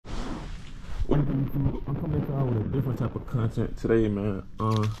I'm coming at y'all with a different type of content today, man.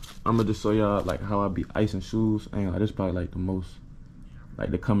 I'm gonna just show y'all like how I be icing shoes. And this is probably like the most,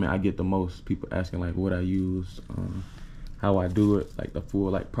 like the comment I get the most. People asking like what I use, how I do it, like the full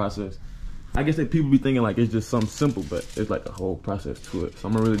like process. I guess that people be thinking like it's just something simple, but it's like a whole process to it. So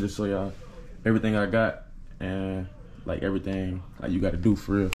I'm gonna really just show y'all everything I got and like everything like you gotta do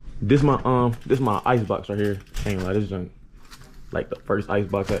for real. This my Icebox right here. Ain't gonna lie, this junk, like the first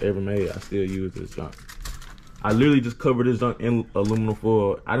Icebox I ever made. I still use this junk. I literally just covered this junk in aluminum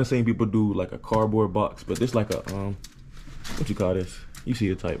foil. I done seen people do like a cardboard box, but this like a what you call this? You see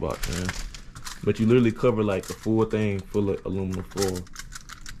a tight box, man. But you literally cover like the full thing full of aluminum foil.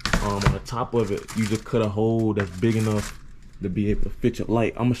 On the top of it, you just cut a hole that's big enough to be able to fit your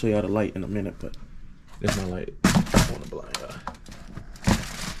light. I'm gonna show y'all the light in a minute, but that's my light. I don't wanna blind y'all.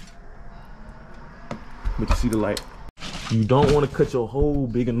 But you see the light. You don't want to cut your hole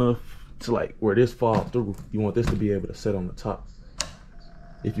big enough to like where this fall through. You want this to be able to sit on the top.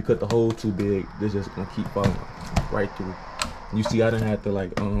 If you cut the hole too big, this just gonna keep falling right through. You see, I didn't have to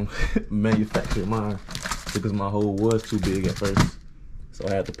like manufacture mine because my hole was too big at first. So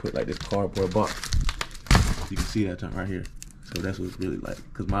I had to put like this cardboard box. You can see that jump right here. So that's what's really like,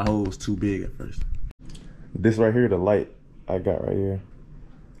 because my hole was too big at first. This right here, the light I got right here.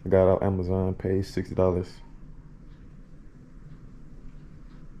 I got it off Amazon, paid $60.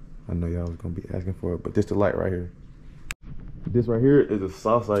 I know y'all was gonna be asking for it, but this the light right here. This right here is a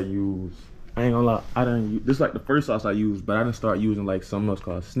sauce I use. I ain't gonna lie, I didn't use, this is like the first sauce I used, but I didn't start using like something else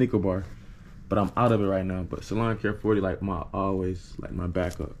called Snicker Bar. But I'm out of it right now. But Salon Care 40 like my always like my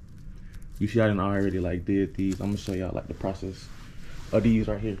backup. You see I didn't already like did these. I'm gonna show y'all like the process of these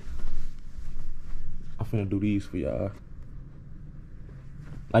right here. I'm finna do these for y'all.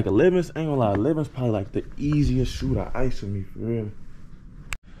 Like 11's, ain't gonna lie, 11's probably like the easiest shoe to ice for me, for real.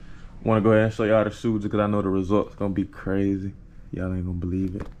 Wanna go ahead and show y'all the shoes because I know the results gonna be crazy. Y'all ain't gonna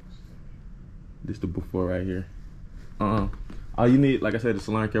believe it. This the before right here. All you need, like I said, the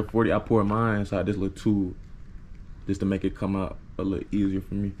Salon Care 40, I pour mine inside this little tube just to make it come out a little easier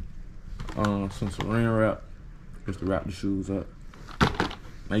for me. Some saran wrap just to wrap the shoes up.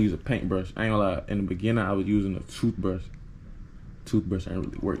 I use a paintbrush. I ain't gonna lie, in the beginning I was using a toothbrush. Toothbrush ain't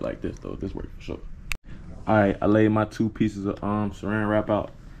really work like this though. This worked for sure. Alright, I laid my 2 pieces of saran wrap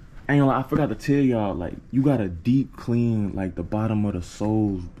out. I ain't gonna lie, I forgot to tell y'all, like, you gotta deep clean like the bottom of the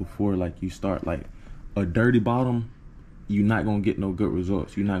soles before like you start. Like a dirty bottom, you're not gonna get no good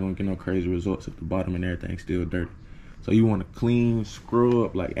results. You're not gonna get no crazy results if the bottom and everything's still dirty. So you wanna clean,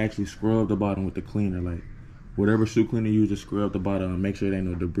 scrub, like actually scrub the bottom with the cleaner. Like whatever shoe cleaner you use, just scrub the bottom and make sure there ain't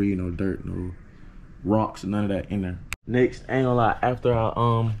no debris, no dirt, no rocks, none of that in there. Next, I ain't gonna lie,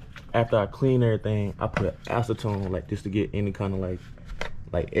 after I clean everything, I put acetone, like just to get any kind of like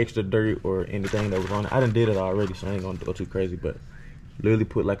extra dirt or anything that was on it. I done did it already, so I ain't gonna go too crazy, but literally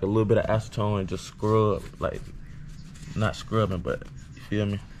put like a little bit of acetone and just scrub, like not scrubbing, but you feel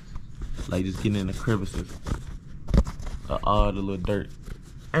me? Like just getting in the crevices of all the little dirt.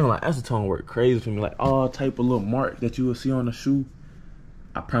 I ain't gonna lie, acetone work crazy for me. Like all type of little mark that you will see on the shoe,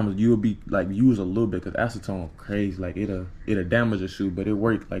 I promise you will be like use a little bit, cause acetone crazy. Like it'll damage the shoe, but it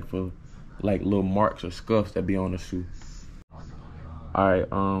works like for like little marks or scuffs that be on the shoe. Alright,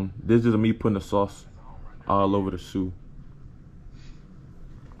 this is me putting the sauce all over the shoe.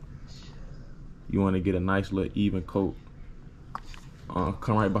 You want to get a nice little even coat.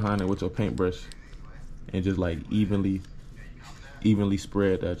 Come right behind it with your paintbrush and just like evenly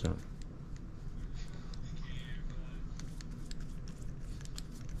spread that junk.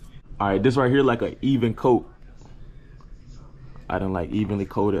 Alright, this right here like an even coat. I done like evenly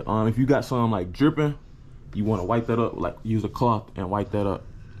coated. If you got some like dripping, you want to wipe that up, like use a cloth and wipe that up.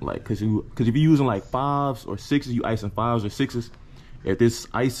 Like cause if you're using like 5s or 6s, you icing 5s or 6s. If this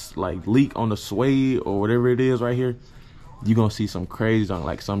ice like leak on the suede or whatever it is right here, you're gonna see some crazy junk,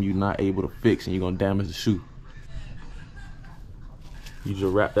 like something you're not able to fix, and you're gonna damage the shoe. You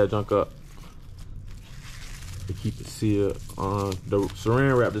just wrap that junk up to keep it sealed. The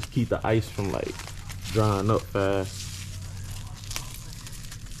saran wrap just keep the ice from like drying up fast.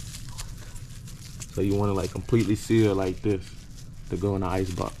 So you want to like completely seal like this to go in the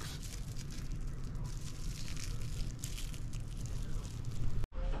ice box.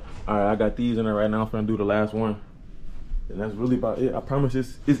 Alright, I got these in there right now. I'm gonna do the last one. And that's really about it. I promise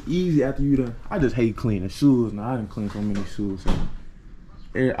it's easy after you done. I just hate cleaning shoes. Now I done cleaned so many shoes. So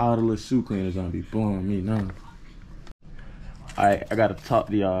all the little shoe cleaners gonna be blowing me now. Alright, I gotta talk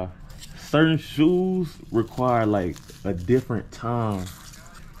to y'all. Certain shoes require like a different time,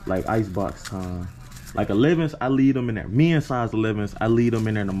 like Icebox time. Like 11s, I leave them in there. Men size 11s, I leave them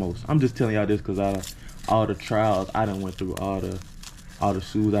in there the most. I'm just telling y'all this because out of all the trials I done went through, all the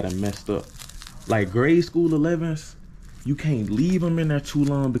shoes I done messed up. Like grade school 11s, you can't leave them in there too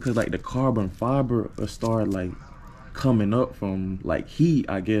long because like the carbon fiber will start like coming up from like heat,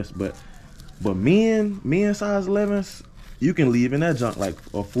 I guess. But men size 11s, you can leave in that junk like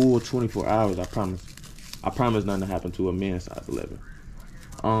a full 24 hours. I promise. I promise nothing to happen to a man size 11.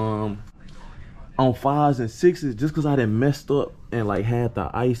 On 5s and 6s, just because I done messed up and like had the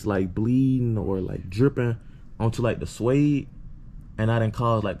ice like bleeding or like dripping onto like the suede, and I done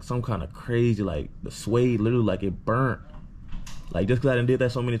caused like some kind of crazy, like the suede literally like it burnt. Like just because I done did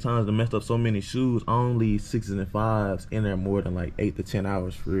that so many times and messed up so many shoes, I don't leave 6s and 5s in there more than like 8 to 10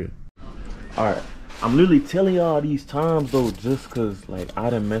 hours for real. All right, I'm literally telling y'all these times though just because like I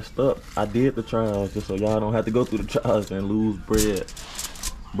done messed up. I did the trials just so y'all don't have to go through the trials and lose bread.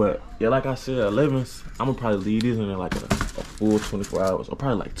 But yeah, like I said, 11s, I'm gonna probably leave these in there like a full 24 hours or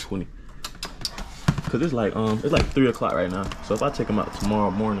probably like 20. Cause it's like 3 o'clock right now. So if I take them out tomorrow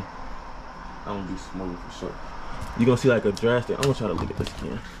morning, I'm gonna be smooth for sure. You gonna see like a drastic. I'm gonna try to look at this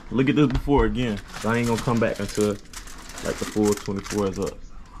again. Look at this before again. So I ain't gonna come back until like the full 24 is up.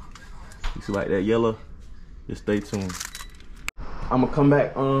 You see like that yellow? Just stay tuned. I'm gonna come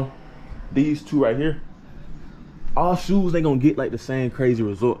back on these two right here. All shoes, they gonna get like the same crazy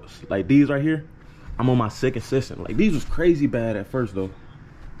results. Like these right here, I'm on my second session. Like these was crazy bad at first though.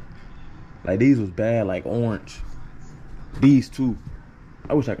 Like these was bad, like orange. These two,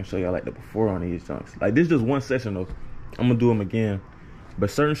 I wish I can show y'all like the before on these junks. Like this is just one session though. I'm gonna do them again. But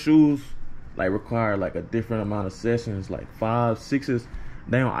certain shoes like require like a different amount of sessions, like 5s, 6s.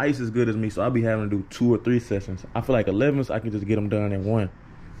 They don't ice as good as me, so I'll be having to do 2 or 3 sessions. I feel like 11s, I can just get them done in one.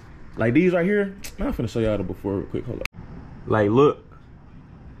 Like these right here, I'm finna show y'all the before real quick. Hold up. Like look.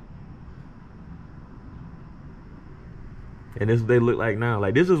 And this is what they look like now.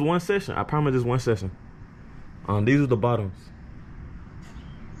 Like this is one session. I promise this one session. These are the bottoms.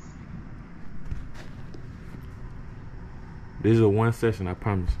 This is a one session, I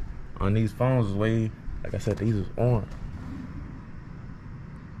promise. On these phones is way, like I said, these is orange.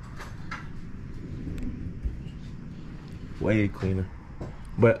 Way cleaner.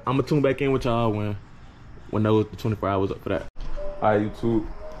 But I'm gonna tune back in with y'all when those 24 hours up for that. All right, YouTube.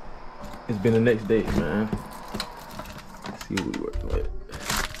 It's been the next day, man. Let's see what we working with.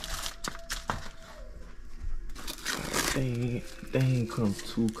 They ain't come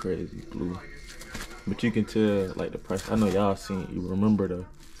too crazy blue, but you can tell like the price. I know y'all seen. You remember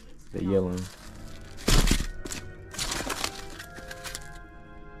the yellow.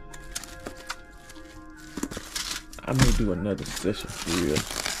 I may do another session for real.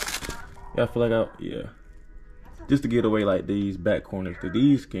 Yeah, I feel like yeah. Just to get away like these back corners, cause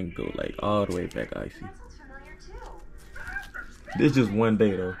these can go like all the way back icy. This just one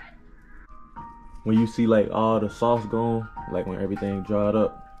day though. When you see like all the sauce gone, like when everything dried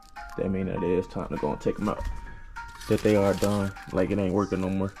up, that mean that it is time to go and take them out. That they are done, like it ain't working no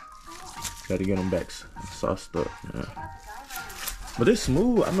more. Gotta get them back sauced up, man. But it's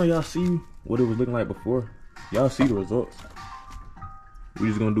smooth. I know y'all see what it was looking like before. Y'all see the results. We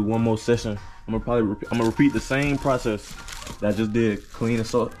just gonna do one more session. I'm gonna repeat the same process that I just did. Clean the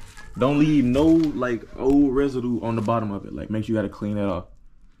salt. Don't leave no like old residue on the bottom of it. Like make sure you gotta clean that off.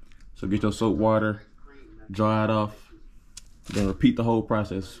 So get your soap water, dry it off, then repeat the whole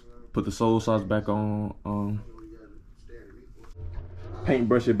process. Put the soy sauce back on,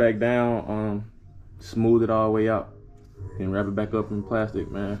 paintbrush it back down, smooth it all the way out, and wrap it back up in plastic,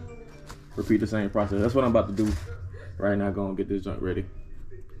 man. Repeat the same process. That's what I'm about to do right now. Go and get this junk ready.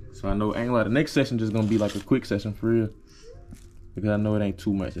 So I know, ain't gonna lie, the next session just gonna be like a quick session for real, because I know it ain't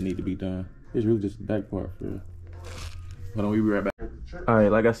too much that need to be done. It's really just the back part for real. Hold on, we'll be right back. All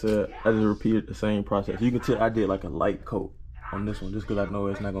right, like I said, I just repeated the same process. You can tell I did like a light coat on this one just because I know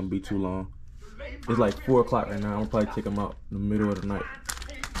it's not gonna be too long. It's like 4 o'clock right now. I'm gonna probably take them out in the middle of the night.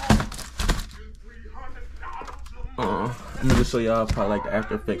 I'm gonna just show y'all probably like the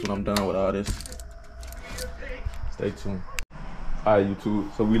after effects when I'm done with all this. Stay tuned. All right,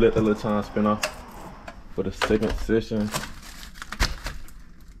 YouTube. So we let the little time spin off for the second session.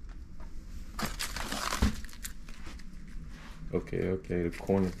 Okay, the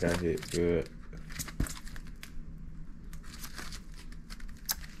corners got hit good.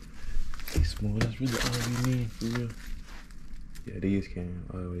 They smooth. That's really all we need for real. Yeah, these came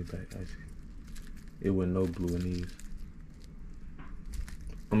all the way back. I see. It wasn't no glue in these.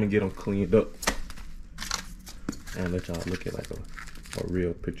 I'm gonna get them cleaned up and let y'all look at like a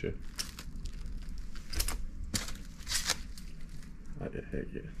real picture. What the heck,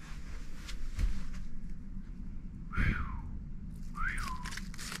 yeah.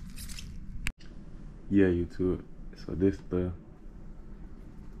 Yeah, YouTube. So this the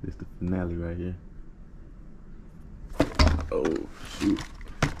finale right here. Oh shoot.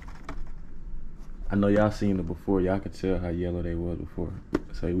 I know y'all seen it before. Y'all could tell how yellow they was before.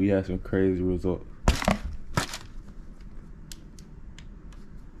 So we had some crazy results.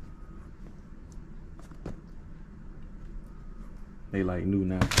 They like new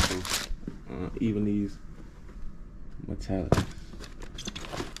now. So, even these metallics.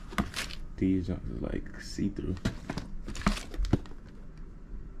 These jumps is like see-through.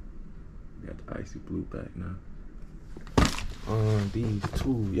 Got the icy blue back now. These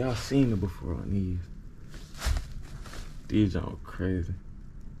two, y'all seen it before on these. These jumps crazy.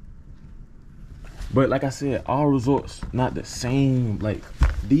 But like I said, all results not the same. Like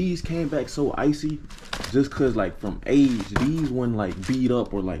these came back so icy just cause like from age, these wasn't like beat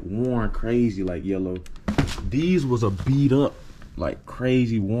up or like worn crazy like yellow. These was a beat up like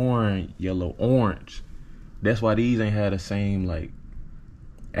crazy worn yellow orange. That's why these ain't had the same like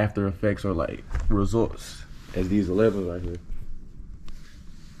after effects or like results as these 11s right here.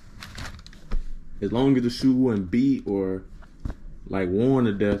 As long as the shoe wasn't beat or like worn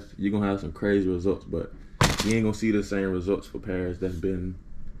to death, you're gonna have some crazy results, but you ain't gonna see the same results for pairs that's been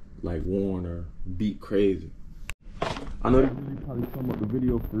like worn or beat crazy. I know this really probably sum up the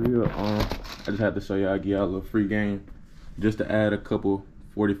video for real. I just had to show y'all, give y'all a little free game just to add a couple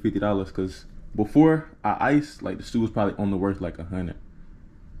 $40, $50, cause before I iced, like the shoe was probably on the worth like 100.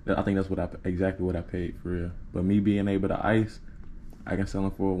 I think that's what exactly what I paid for real. But me being able to ice, I can sell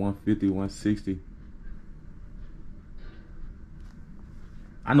them for 150, 160.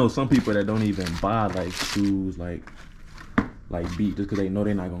 I know some people that don't even buy like shoes like beat just cause they know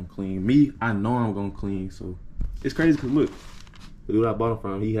they're not gonna clean. Me, I know I'm gonna clean, so it's crazy cause look, the dude I bought them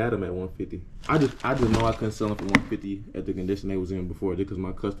from, he had them at 150. I just know I couldn't sell them for 150 at the condition they was in before, just cause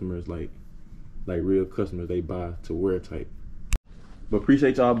my customers like real customers, they buy to wear type. But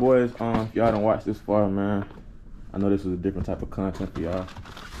appreciate y'all boys. If y'all don't watch this far, man, I know this was a different type of content for y'all.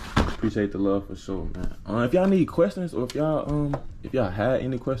 Appreciate the love for sure, man. If y'all need questions or if y'all had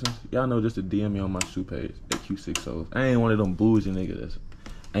any questions, y'all know just to DM me on my shoe page at Q6Os. I ain't one of them bougie niggas that's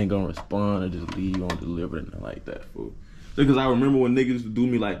ain't gonna respond or just leave on delivery and like that, fool. Because I remember when niggas used to do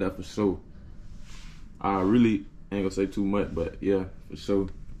me like that for sure. I really ain't gonna say too much, but yeah, for sure.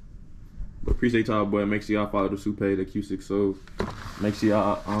 But appreciate y'all, boy. Make sure y'all follow the shoe page at Q6Os. Make sure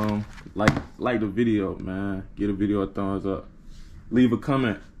y'all like the video, man. Give the video a thumbs up. Leave a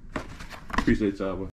comment. Appreciate y'all, boy.